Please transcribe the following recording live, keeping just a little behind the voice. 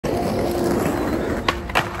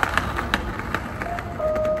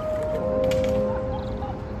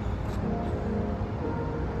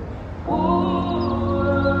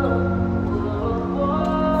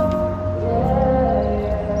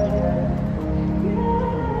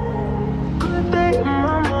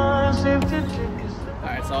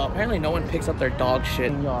Alright, so apparently no one picks up their dog shit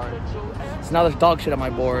in the yard. So now there's dog shit on my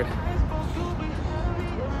board.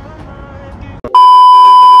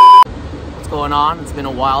 What's going on? It's been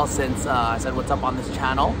a while since I said what's up on this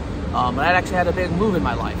channel. But I actually had a big move in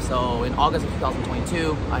my life. So in August of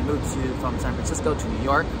 2022, I moved from San Francisco to New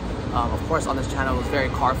York. Of course, on this channel, it was very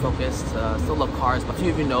car focused. Still love cars, but a few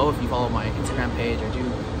of you know, if you follow my Instagram page, I do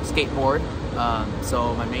skateboard.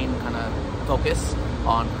 So my main kind of focus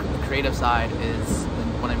on the creative side is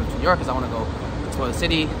when I move to New York, is I want to go explore the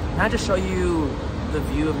city. And I just show you the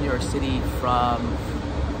view of New York City from,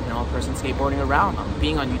 you know, a person skateboarding around.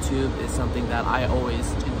 Being on YouTube is something that I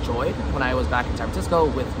always enjoyed. When I was back in San Francisco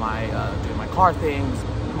with my doing my car things,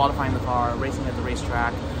 modifying the car, racing at the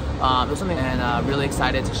racetrack. It was something, and really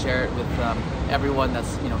excited to share it with everyone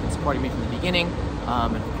that's been supporting me from the beginning,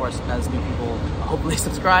 and of course as new people hopefully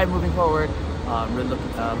subscribe moving forward. Really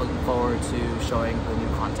looking forward to showing the new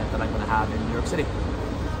content that I'm going to have in New York City.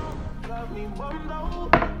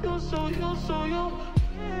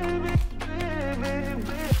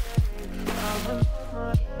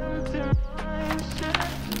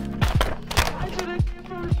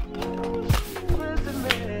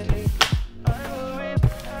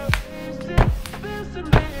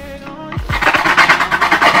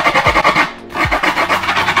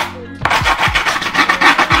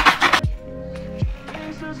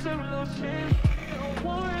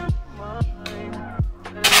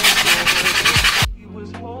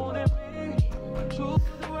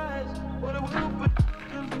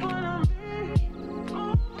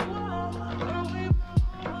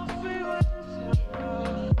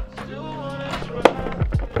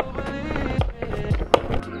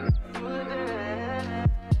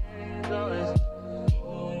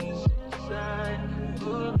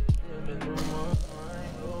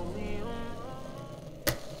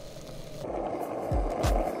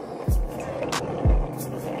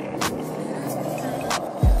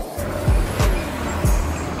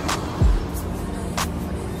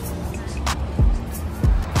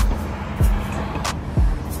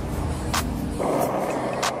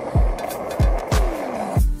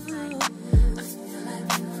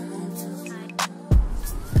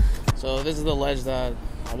 So this is the ledge that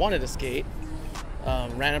I wanted to skate.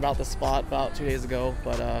 Ran about this spot about 2 days ago,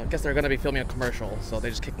 but I guess they're going to be filming a commercial, so they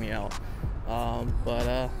just kicked me out.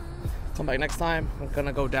 Come back next time. I'm going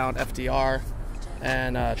to go down FDR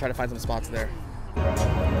and try to find some spots there.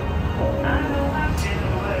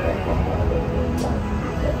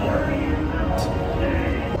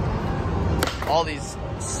 All these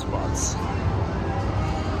spots.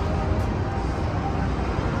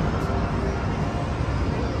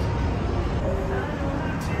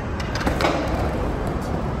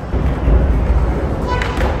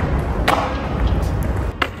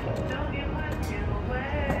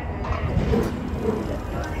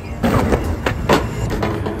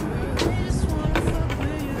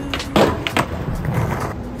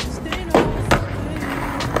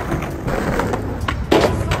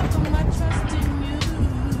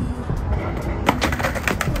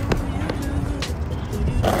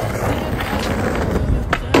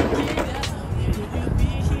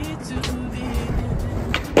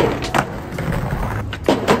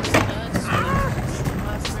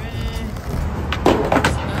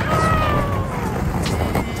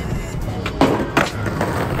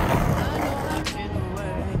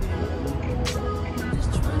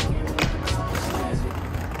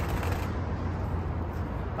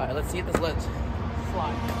 Alright, let's see if this lets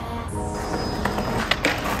fly.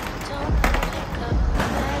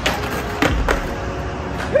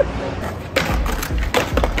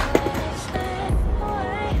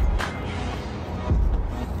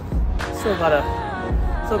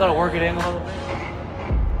 Still gotta work it in a little bit.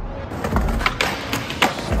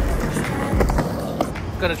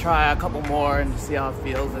 Gonna try a couple more and see how it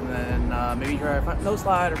feels, and then maybe try a front nose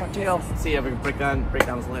slide or front tail. See if we can break down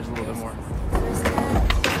this ledge a little bit more.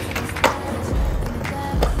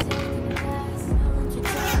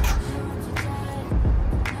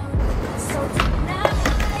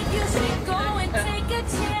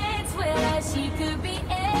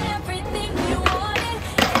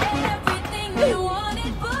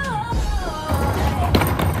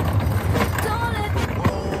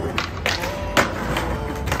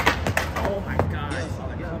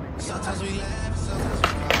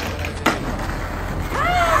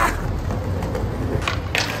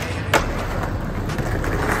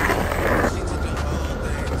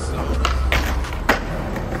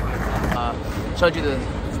 Showed you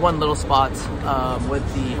this one little spot with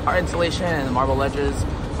the art installation and the marble ledges.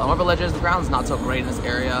 The ground's not so great in this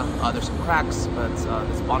area. There's some cracks, but it's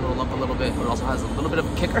bonded up a little bit, but it also has a little bit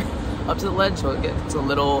of a kicker. up to the ledge, so it's a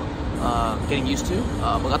little getting used to.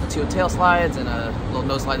 We got the two tail slides and a little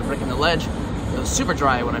nose slide breaking the ledge. It was super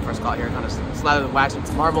dry when I first got here, kind of slathered with wax with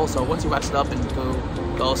some marble. So once you wax it up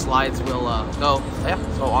and go slides will go. So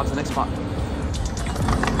yeah, so on to the next spot.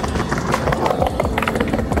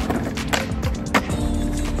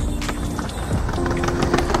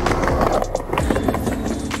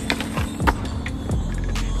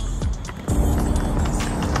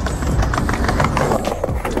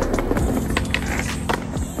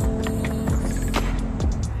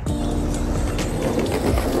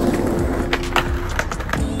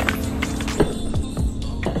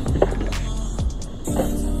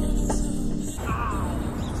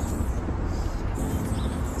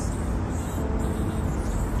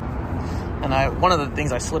 And one of the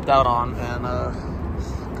things I slipped out on and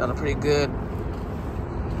got a pretty good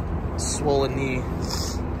swollen knee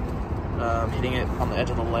hitting it on the edge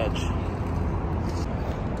of the ledge.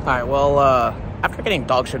 All right, well, after getting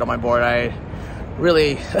dog shit on my board, I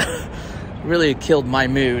really, really killed my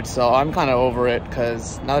mood. So I'm kind of over it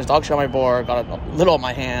because now there's dog shit on my board, got a little on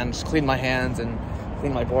my hands, cleaned my hands and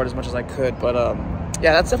cleaned my board as much as I could. But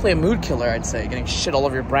yeah, that's definitely a mood killer, I'd say, getting shit all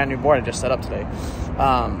over your brand new board I just set up today.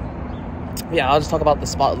 Yeah, I'll just talk about the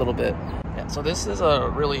spot a little bit. Yeah, so this is a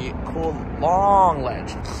really cool long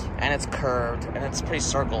ledge, and it's curved and it's pretty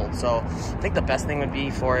circled. So I think the best thing would be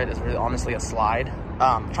for it is really honestly a slide.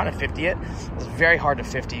 Trying to 50 it, it's very hard to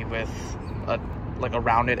 50 with like a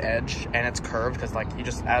rounded edge, and it's curved because like you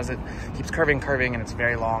just, as it keeps curving and it's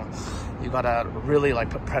very long, you gotta really like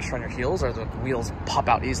put pressure on your heels or the wheels pop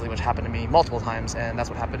out easily, which happened to me multiple times, and that's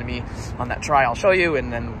what happened to me on that try I'll show you.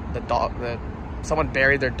 And then someone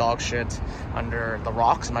buried their dog shit under the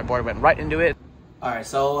rocks and my board went right into it. All right,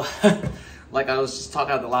 so like I was just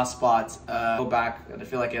talking about the last spot, go back and I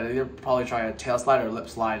feel like either probably try a tail slide or a lip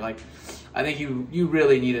slide. Like I think you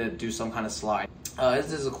really need to do some kind of slide.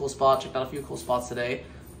 This is a cool spot. Checked out a few cool spots today.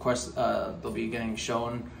 Of course, they'll be getting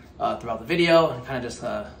shown throughout the video and kind of just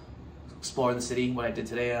explore the city, what I did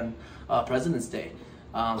today on President's Day.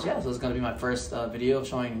 So yeah, so it's gonna be my first video of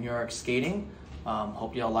showing New York skating.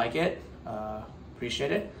 Hope y'all like it.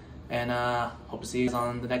 Appreciate it, and hope to see you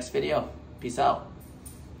on the next video. Peace out.